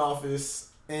 Barack was in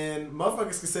office and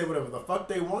motherfuckers can say whatever the fuck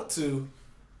they want to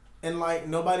and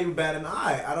nobody would bat an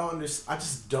eye. I don't understand. I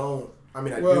just don't. I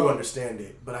mean, I do understand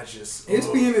it, but I just...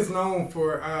 ESPN is known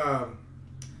for...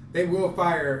 they will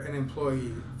fire an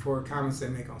employee for comments they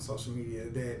make on social media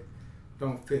that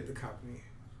don't fit the company.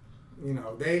 You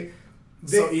know,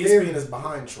 so ESPN is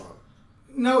behind Trump.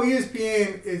 No,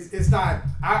 ESPN is not.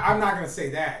 I'm not gonna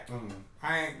say that. Mm-hmm.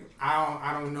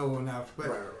 I don't know enough. But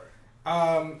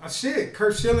right.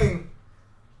 Kurt Schilling,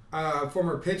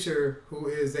 former pitcher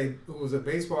who was a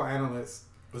baseball analyst.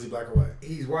 Was he black or white?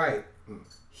 He's white. Mm.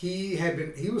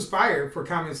 He was fired for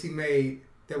comments he made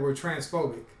that were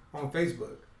transphobic on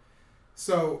Facebook.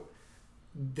 So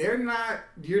you're not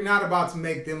about to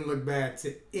make them look bad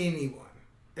to anyone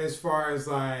as far as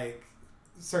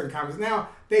certain comments. Now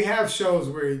they have shows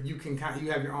where you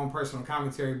have your own personal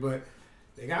commentary, but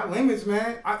they got limits,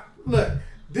 man. Look,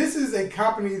 this is a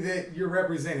company that you're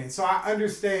representing, so I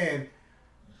understand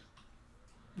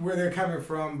where they're coming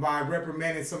from by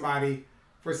reprimanding somebody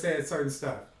for saying certain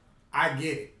stuff. I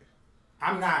get it.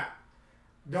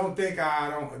 Don't think I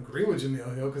don't agree with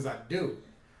Jamil Hill, because I do.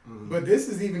 Mm-hmm. But this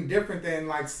is even different than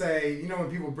say,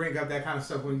 when people bring up that kind of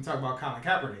stuff when you talk about Colin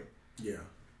Kaepernick. Yeah.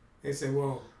 They say,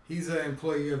 well, he's an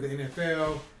employee of the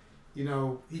NFL.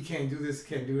 He can't do this,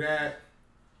 can't do that.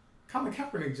 Colin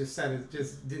Kaepernick just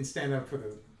didn't stand up for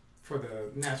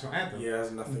the national anthem. Yeah,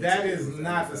 that's nothing. That is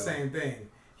not the same thing.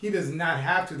 He does not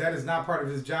have to. That is not part of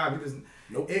his job. He doesn't.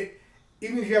 Nope.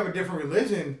 Even if you have a different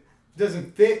religion,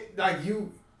 doesn't fit.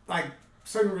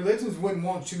 Certain religions wouldn't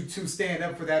want you to stand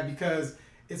up for that because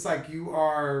it's like you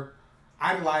are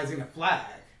idolizing a flag,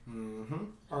 mm-hmm.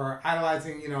 or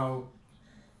idolizing,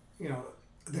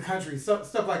 the country,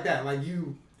 stuff like that.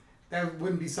 That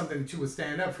wouldn't be something that you would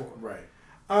stand up for. Right.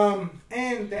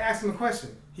 And they asked him a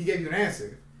question. He gave you an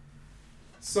answer.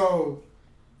 So,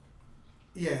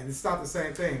 yeah, it's not the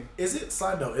same thing.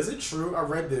 Side note, is it true? I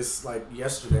read this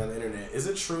yesterday on the internet. Is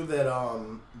it true that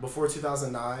before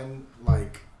 2009,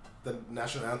 the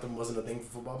national anthem wasn't a thing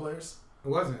for football players? It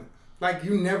wasn't.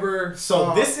 You never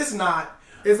saw... So this is not...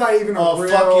 It's not even a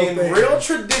real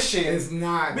tradition. It's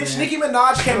not, bitch, Nicki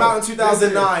Minaj came out in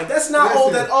 2009. That's not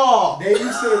old at all. They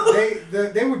used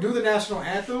to... They would do the national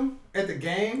anthem at the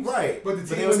games. Right. But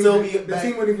the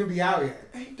team wouldn't even be out yet.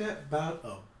 Ain't that about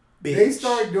a bitch? They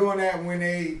started doing that when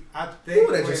they...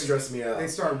 that just stressed me out. They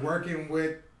started working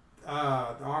with the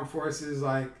armed forces.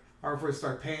 Armed forces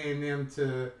start paying them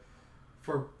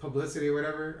for publicity or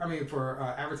whatever. I mean, for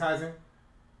advertising.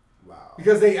 Wow.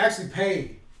 Because they actually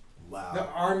pay. Wow. The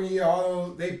Army,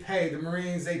 they pay. The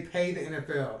Marines, they pay the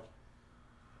NFL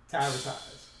to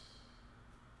advertise.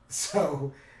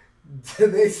 So,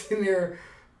 they sitting there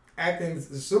acting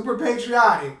super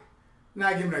patriotic,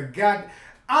 not giving a god.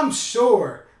 I'm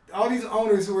sure all these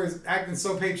owners who are acting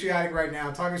so patriotic right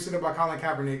now, talking shit about Colin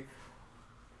Kaepernick,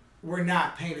 were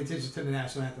not paying attention to the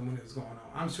national anthem when it was going on.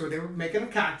 I'm sure they were making a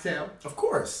cocktail. Of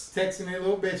course. Texting their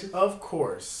little bitches. Of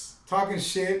course. Talking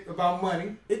shit about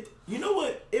money. You know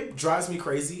what? It drives me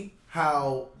crazy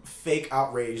how fake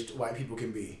outraged white people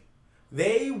can be.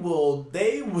 They will No,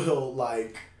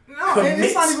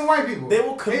 it's not even white people. They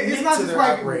will commit it's not to just their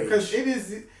white outrage. people, because it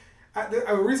is.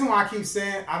 The reason why I keep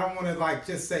saying I don't want to like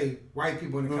just say white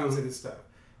people when it comes to this stuff,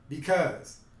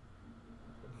 because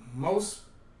most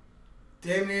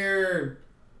damn near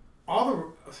all the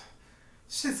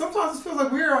shit. Sometimes it feels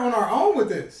like we're on our own with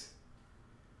this.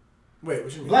 Wait,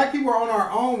 what you mean? Black people are on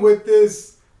our own with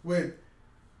this with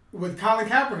Colin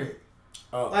Kaepernick.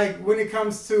 Oh. Like when it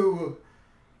comes to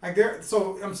like there.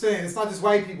 So I'm saying it's not just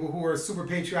white people who are super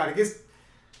patriotic. It's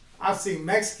I've seen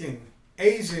Mexican,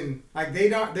 Asian, like they're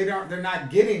not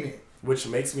getting it. Which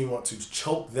makes me want to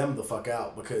choke them the fuck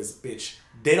out because, bitch,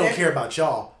 they don't care about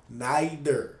y'all.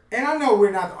 Neither. And I know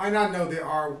we're not, and I know there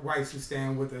are whites who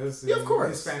stand with us. Yeah, of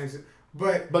course. Hispanics.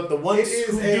 But the ones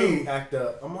who do act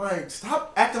up, I'm like,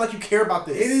 stop acting like you care about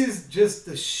this. It is just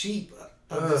the sheep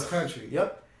of this country.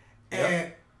 Yep.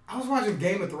 And I was watching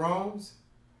Game of Thrones,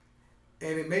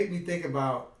 and it made me think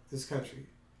about this country.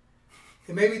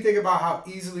 It made me think about how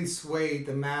easily swayed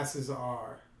the masses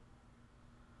are.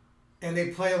 And they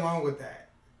play along with that.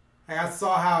 Like I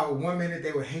saw how 1 minute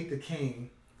they would hate the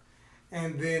king,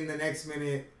 and then the next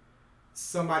minute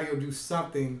somebody will do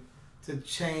something to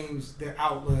change their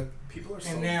outlook. People are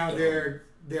so and now dumb.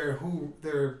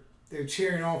 they're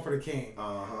cheering on for the king.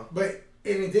 Uh-huh. But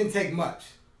it didn't take much.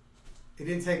 It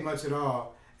didn't take much at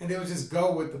all. And they would just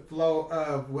go with the flow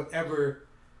of whatever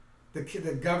the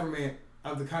government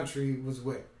of the country was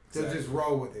with. They'll just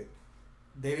roll with it.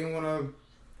 They didn't want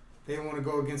to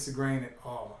go against the grain at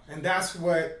all. And that's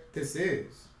what this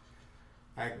is.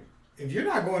 Like, if you're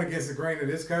not going against the grain of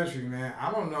this country, man,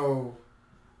 I don't know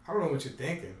what you're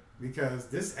thinking, because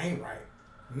this ain't right.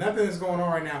 Nothing that's going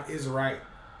on right now is right.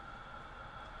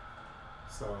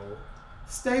 So,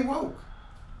 stay woke.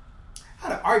 I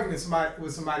had an argument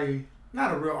with somebody,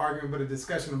 not a real argument, but a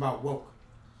discussion about woke.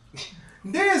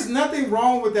 There's nothing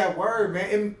wrong with that word,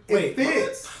 man. It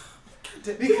fits.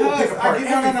 Because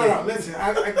no. Listen,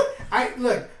 I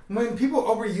look, when people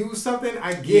overuse something,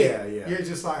 I get. Yeah. You're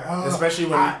just like, oh. Especially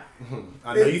when I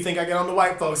know you think I get on the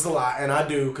white folks a lot, and I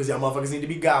do, because y'all motherfuckers need to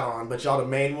be got on. But y'all the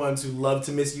main ones who love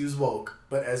to misuse woke.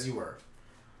 But as you were.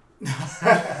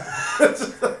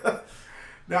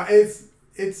 Now it's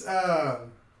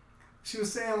she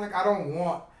was saying like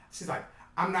she's like,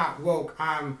 I'm not woke,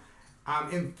 I'm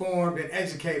informed and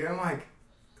educated. I'm like,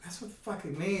 that's what the fuck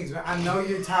it means, man. I know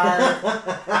you're tired.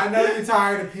 I know you're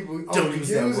tired of people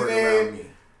overusing it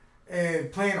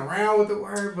and playing around with the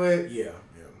word, but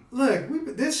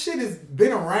look, this shit has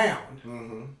been around.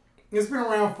 Mm-hmm. It's been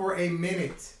around for a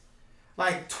minute.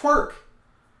 Like twerk,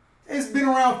 it's been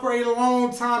around for a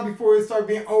long time before it started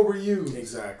being overused.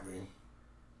 Exactly.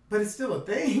 But it's still a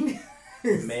thing.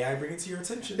 May I bring it to your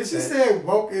attention? It's just said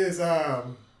woke is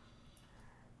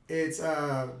it's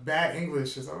bad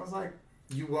English. So I was like,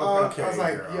 you woke up. I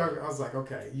was like,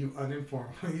 okay, you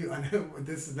uninformed.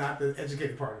 This is not the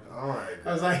educated part of it. All right.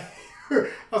 I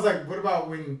was like, what about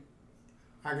when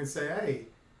I can say, hey,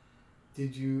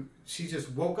 she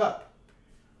just woke up.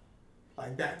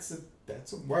 Like that's a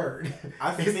word.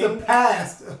 It's the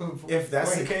past. If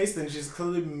that's the case, then she's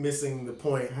clearly missing the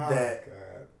point that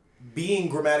being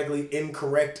grammatically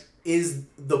incorrect is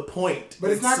the point.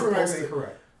 But it's not grammatically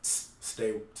incorrect.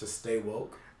 Stay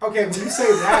woke. Okay, when you say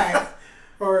that,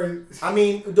 or I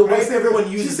mean, the way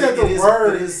everyone uses she said the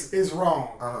word is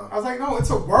wrong. Uh-huh. I was like, no,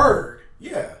 it's a word.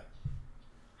 Yeah.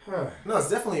 No, it's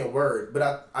definitely a word,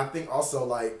 but I think also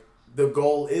like the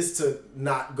goal is to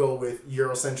not go with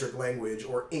Eurocentric language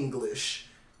or English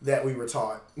that we were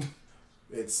taught.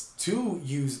 It's to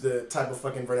use the type of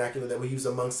fucking vernacular that we use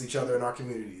amongst each other in our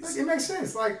communities. Like, it makes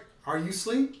sense. Like, are you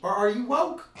asleep or are you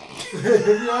woke? You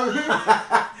know what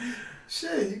I mean?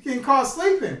 Shit, you getting caught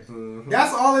sleeping. Mm-hmm.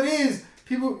 That's all it is.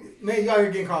 People, man, you out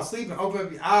here getting caught sleeping. Open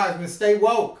up your eyes and stay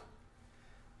woke.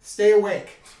 Stay awake.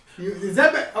 Is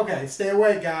that bad? Okay, stay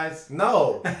awake, guys.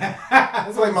 No.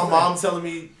 That's like my mom telling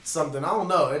me something. I don't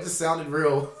know. It just sounded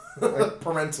real like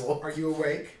parental. Are you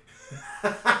awake?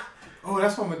 Oh,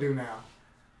 that's what I'm going to do now.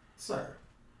 Sir,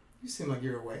 you seem like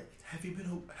you're awake. Have you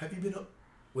been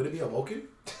would it be awoken?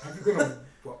 Have you been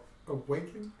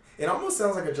awakened? It almost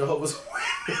sounds like a Jehovah's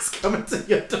Witness coming to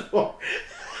your door.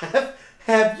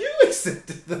 Have you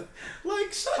accepted the...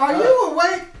 Like, shut up. Are you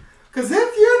awake? Because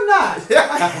if you're not...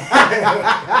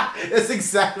 That's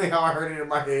exactly how I heard it in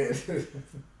my head.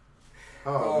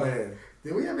 Oh, man.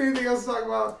 Did we have anything else to talk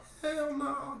about? Hell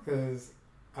no. Because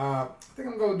I think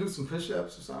I'm going to do some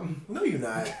push-ups or something. No, you're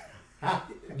not.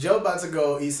 Joe about to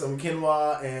go eat some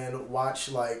quinoa and watch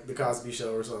like the Cosby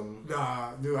Show or something.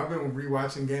 Nah, dude, I've been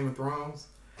rewatching Game of Thrones.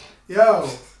 Yo,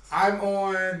 I'm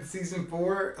on season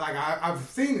 4. Like I've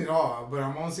seen it all, but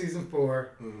I'm on season 4,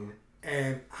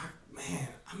 and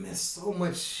I miss so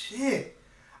much shit.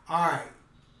 All right,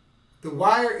 The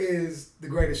Wire is the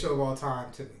greatest show of all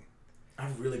time to me. I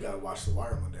really gotta watch The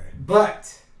Wire one day.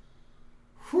 But,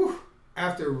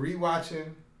 after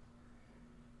rewatching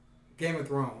Game of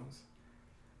Thrones,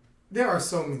 there are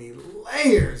so many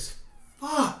layers.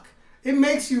 Fuck. It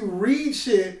makes you read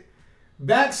shit,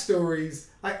 backstories.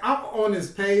 Like, I'm on this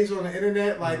page on the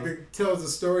internet, like, that tells the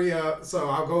story of, so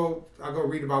I'll go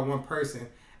read about one person.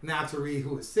 Now to read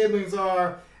who his siblings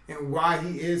are and why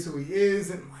he is who he is.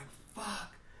 And I'm like,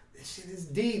 fuck, this shit is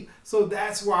deep. So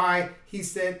that's why he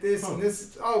said this and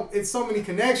this. It's so many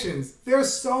connections.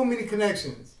 There's so many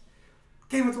connections.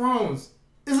 Game of Thrones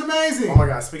is amazing. Oh my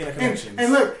God, speaking of connections.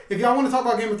 And look, if y'all want to talk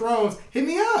about Game of Thrones, hit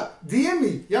me up. DM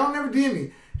me. Y'all never DM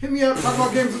me. Hit me up, talk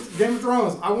about Game of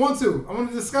Thrones. I want to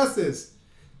discuss this.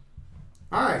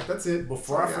 All right, that's it.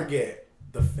 Before I forget,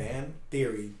 the fan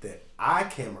theory that I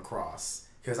came across,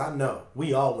 because I know,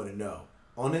 we all want to know,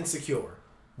 on Insecure,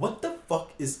 what the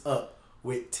fuck is up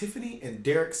with Tiffany and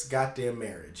Derek's goddamn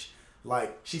marriage?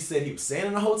 Like, she said he was staying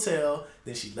in a hotel,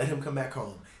 then she let him come back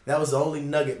home. That was the only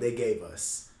nugget they gave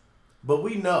us. But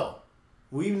we know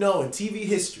in TV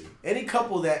history, any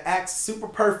couple that acts super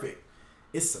perfect,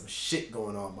 it's some shit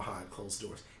going on behind closed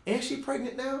doors. And she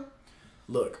pregnant now?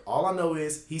 Look, all I know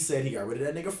is he said he got rid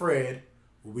of that nigga Fred.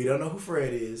 We don't know who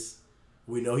Fred is.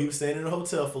 We know he was staying in a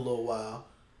hotel for a little while.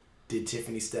 Did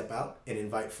Tiffany step out and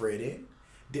invite Fred in?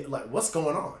 What's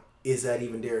going on? Is that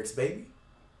even Derek's baby?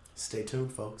 Stay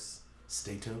tuned, folks.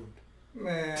 Stay tuned.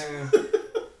 Man,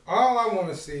 all I want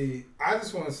to see, I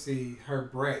just want to see her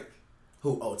break.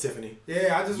 Who? Oh, Tiffany.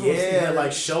 Yeah, I just want to see her.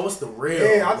 Like, show us the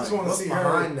real. Yeah, I just want to see her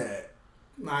behind that.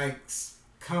 Like,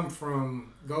 go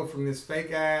from this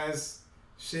fake ass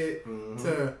shit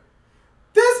to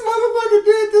this motherfucker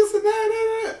did this and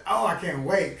that. Oh, I can't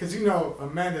wait because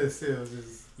Amanda still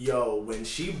just. Yo, when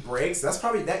she breaks, that's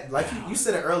probably that. Like you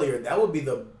said it earlier, that would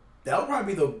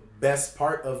probably be the best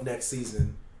part of next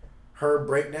season. Her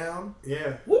breakdown.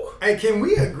 Yeah. Woo. Hey, can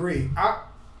we agree?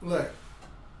 Look,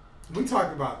 we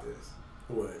talked about this.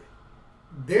 What?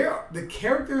 The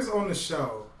characters on the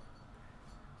show,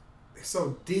 they're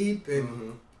so deep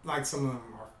and like some of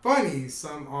them are funny,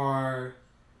 some are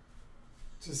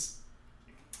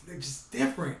they're just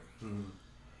different.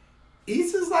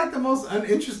 Issa's like the most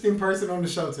uninteresting person on the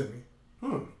show to me.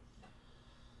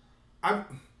 I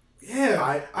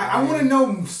want to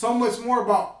know so much more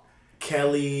about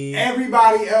Kelly,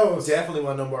 everybody else. Definitely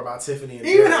want to know more about Tiffany.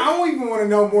 And I don't even want to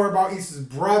know more about Issa's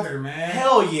brother, man.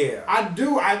 Hell yeah, I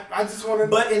do. I just want to.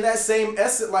 But in that same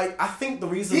essence, like I think the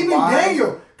reason even why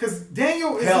Daniel, because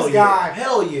Daniel is hell this yeah. guy.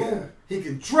 Hell yeah, he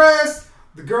can dress.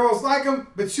 The girls like him,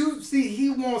 but you see, he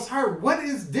wants her. What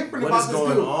is different about this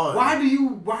dude? On? Why are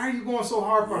you going so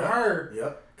hard for her?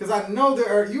 Yep. Because I know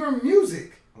you're in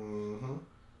music.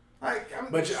 I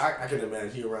can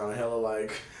imagine you around hella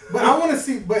like. But I want to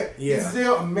see. But he's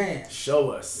still a man.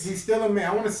 Show us. He's still a man.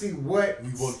 I want to see what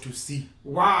we want to see.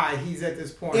 Why he's at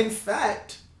this point. In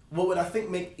fact, what would I think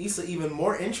make Issa even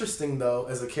more interesting though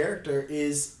as a character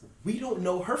is we don't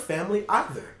know her family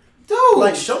either. Dude,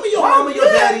 like show me your mom and your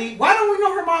daddy. Why don't we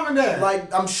know her mom and dad?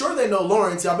 Like I'm sure they know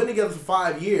Lawrence. Y'all been together for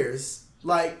 5 years.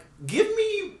 Like give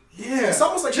me. Yeah. It's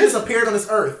almost like she just appeared on this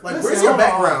earth. Like where's your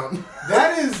background?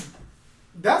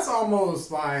 That's almost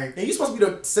like... And you're supposed to be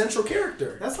the central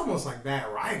character. That's almost like bad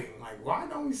writing. Like, why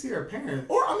don't we see her parents?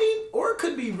 Or it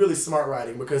could be really smart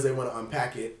writing because they want to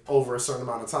unpack it over a certain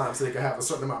amount of time so they can have a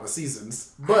certain amount of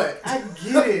seasons. But... I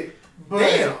get it. But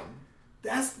damn.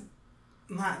 That's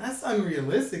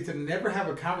unrealistic to never have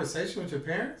a conversation with your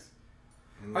parents.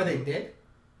 Are they dead?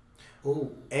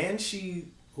 Ooh. And she...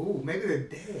 Ooh, maybe they're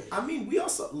dead. I mean, we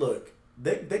also... Look...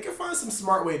 They can find some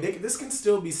smart way. This can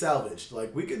still be salvaged.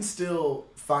 Like, we can still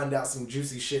find out some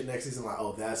juicy shit next season. Like,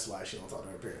 oh, that's why she don't talk to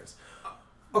her parents.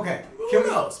 Okay. Who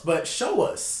knows? But show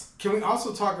us. Can we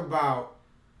also talk about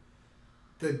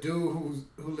the dude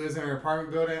who lives in her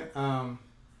apartment building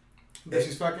that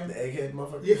she's fucking? The egghead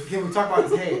motherfucker? Yeah, can we talk about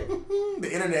his head?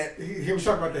 The internet. Can we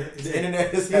talk about the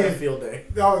internet has had a field day.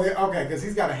 Oh, okay, because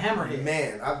he's got a hammerhead.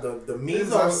 Man, the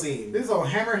memes I've seen. This old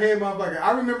hammerhead motherfucker.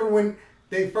 I remember when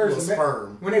they first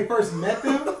met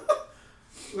them,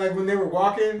 like when they were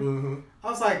walking, I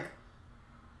was like,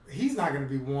 he's not gonna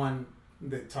be one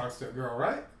that talks to a girl,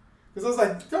 right? Because I was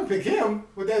like, don't pick him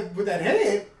with that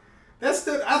head. That's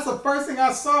the first thing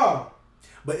I saw.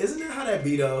 But isn't that how that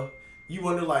be though? You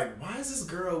wonder like, why is this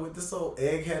girl with this old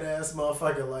egghead ass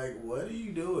motherfucker? Like, what are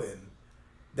you doing?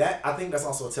 I think that's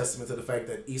also a testament to the fact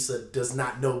that Issa does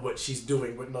not know what she's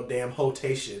doing with no damn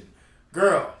hotation.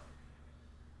 Girl.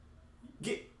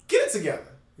 Get it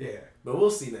together. Yeah. But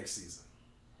we'll see next season.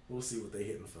 We'll see what they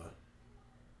hitting for.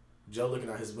 Joe looking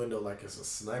out his window like it's a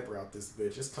sniper out this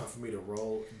bitch. It's time for me to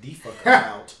roll the fuck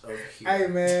out of here. Hey,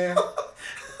 man.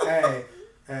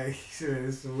 Hey, sure,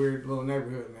 this is a weird little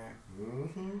neighborhood, man.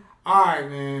 Mm-hmm. All right,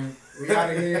 man. We out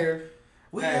of here.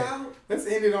 We Hey, out. let's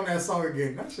end it on that song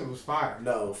again. That shit was fire.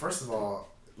 No, first of all,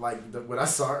 like what I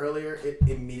saw earlier, it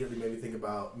immediately made me think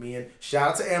about me and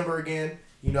shout out to Amber again.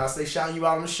 You know, I say shouting you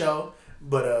out on the show,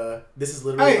 but this is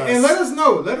literally us. Hey, and let us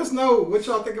know what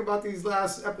y'all think about these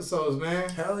last episodes, man.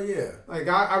 Hell yeah. Like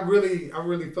I really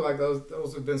feel like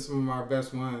those have been some of our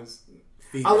best ones.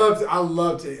 Feedback. I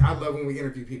love when we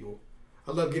interview people.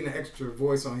 I love getting an extra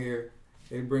voice on here.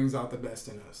 It brings out the best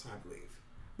in us, I believe.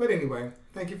 But anyway,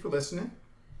 thank you for listening.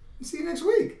 See you next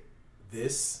week.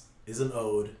 This is an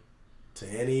ode to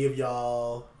any of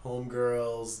y'all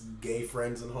homegirls, gay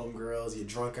friends and homegirls. You're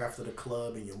drunk after the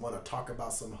club and you want to talk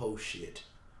about some hoe shit.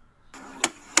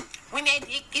 When that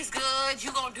dick is good,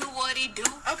 you gon' do what he do.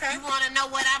 Okay. You wanna know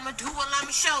what I'ma do? Well,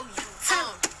 I'ma show you.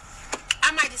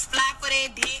 I might just fly for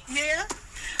that dick. Yeah.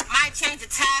 Might change the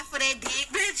tire for that dick.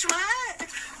 Bitch, what?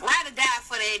 Ride or die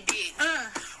for that dick.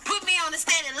 Put me on the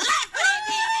standing lot for that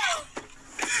dick.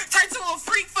 Turn to a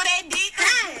freak for that dick.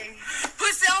 Hey.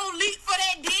 Pussy on leak for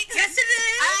that dick. Yes, it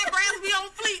is. Eyebrows be on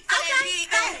fleek for that dick.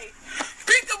 Hey.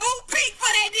 Peekaboo peek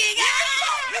for that dick.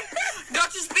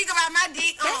 Don't you speak about my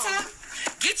dick. That's all.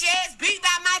 Get your ass beat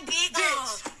by my dick.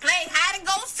 Bitch. Play hide and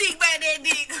go seek by that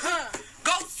dick.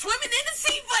 Go swimming in the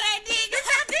sea for that dick. Bitch,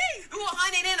 I did. Do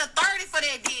 130 for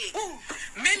that dick. Ooh.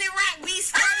 Millie Rock be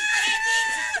sturdy for that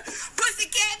dick.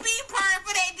 Pussycat be purring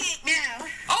for that dick. Now.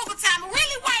 Overtime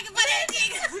really working for that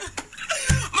dick.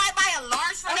 Might buy a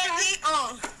large for that Okay.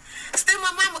 dick. Steal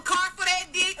my mama car for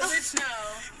that dick. Bitch, no.